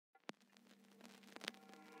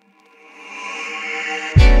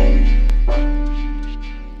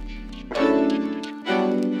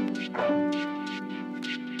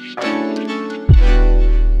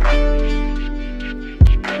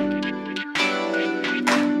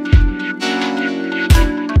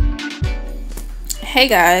Hey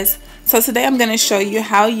guys, so today I'm going to show you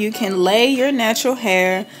how you can lay your natural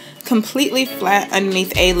hair completely flat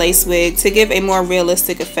underneath a lace wig to give a more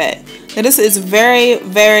realistic effect. Now this is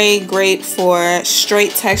very great for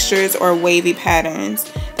straight textures or wavy patterns.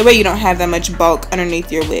 That way you don't have that much bulk underneath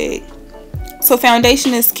your wig. So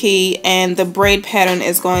foundation is key, and the braid pattern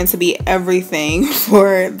is going to be everything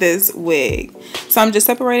for this wig. So I'm just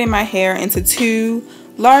separating my hair into two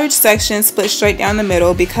large sections split straight down the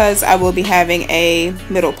middle because I will be having a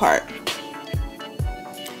middle part.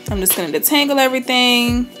 I'm just going to detangle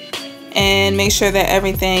everything and make sure that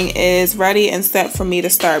everything is ready and set for me to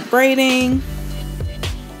start braiding.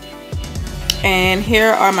 And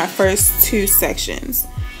here are my first two sections.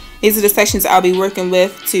 These are the sections I'll be working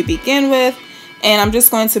with to begin with, and I'm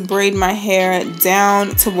just going to braid my hair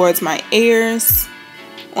down towards my ears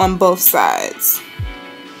on both sides.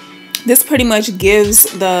 This pretty much gives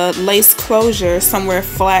the lace closure somewhere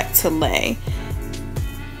flat to lay.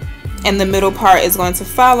 And the middle part is going to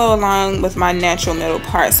follow along with my natural middle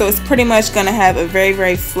part. So it's pretty much going to have a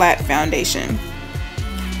very flat foundation.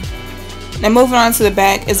 Now moving on to the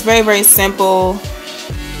back, it's very simple.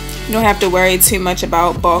 You don't have to worry too much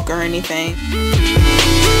about bulk or anything.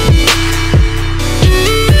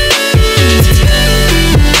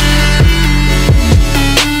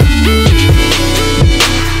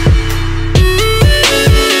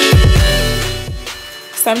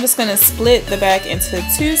 So I'm just going to split the back into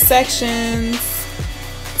two sections,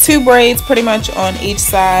 two braids pretty much on each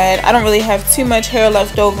side. I don't really have too much hair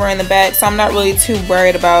left over in the back, so I'm not really too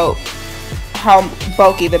worried about how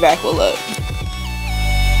bulky the back will look.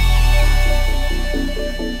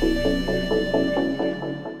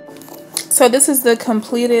 So this is the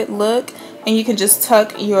completed look, and you can just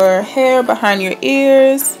tuck your hair behind your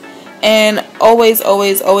ears. And always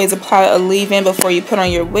apply a leave-in before you put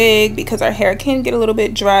on your wig, because our hair can get a little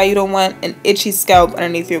bit dry. You don't want an itchy scalp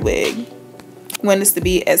underneath your wig. You want this to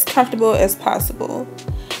be as comfortable as possible.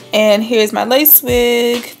 And here's my lace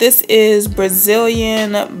wig. This is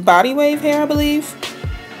Brazilian body wave hair, I believe.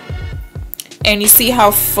 And you see how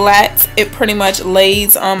flat it pretty much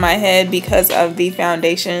lays on my head because of the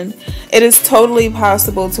foundation. It is totally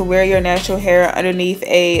possible to wear your natural hair underneath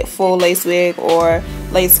a full lace wig or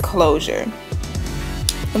lace closure.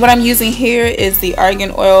 And what I'm using here is the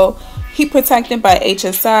Argan Oil Heat Protectant by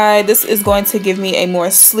HSI. This is going to give me a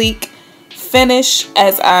more sleek finish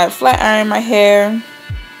as I flat iron my hair.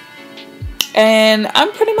 And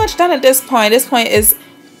I'm pretty much done at this point. This point is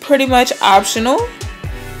pretty much optional.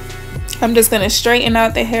 I'm just going to straighten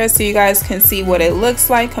out the hair so you guys can see what it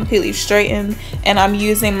looks like completely straightened. And I'm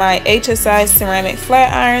using my HSI ceramic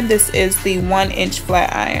flat iron. This is the 1-inch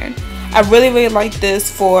flat iron. I really like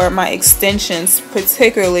this for my extensions,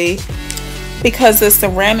 particularly because the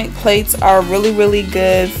ceramic plates are really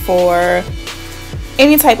good for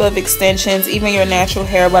any type of extensions, even your natural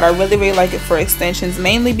hair, but I really like it for extensions,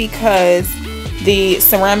 mainly because the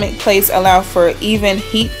ceramic plates allow for even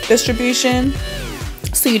heat distribution.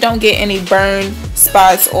 So you don't get any burn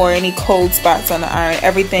spots or any cold spots on the iron.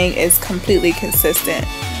 Everything is completely consistent.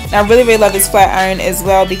 Now I really love this flat iron as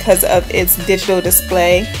well because of its digital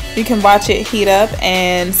display. You can watch it heat up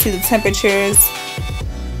and see the temperatures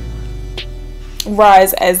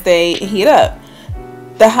rise as they heat up.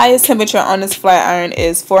 The highest temperature on this flat iron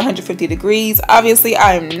is 450 degrees. Obviously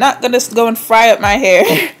I am not going to go and fry up my hair,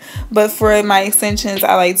 but for my extensions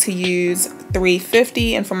I like to use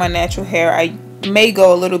 350, and for my natural hair I may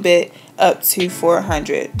go a little bit up to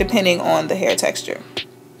 400 depending on the hair texture.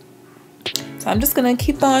 So I'm just going to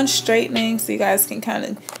keep on straightening so you guys can kind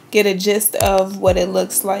of get a gist of what it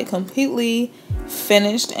looks like completely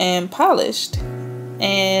finished and polished.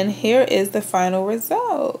 And here is the final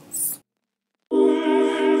results.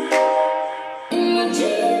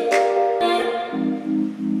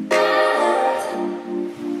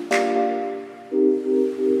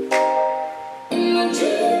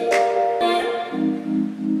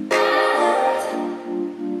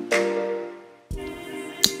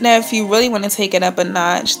 Now if you really want to take it up a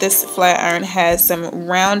notch, this flat iron has some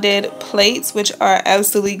rounded plates which are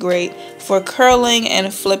absolutely great for curling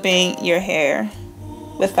and flipping your hair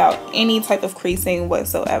without any type of creasing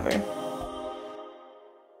whatsoever.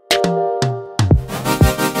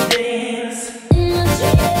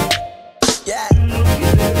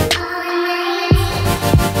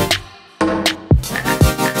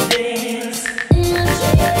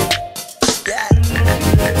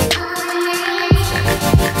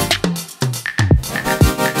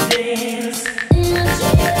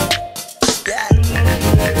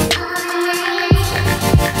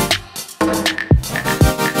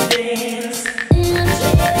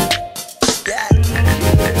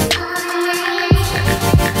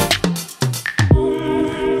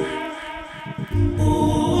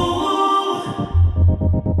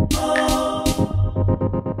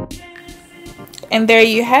 And there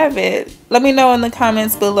you have it. Let me know in the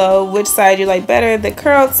comments below which side you like better, the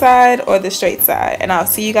curled side or the straight side. And I'll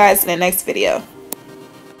see you guys in the next video.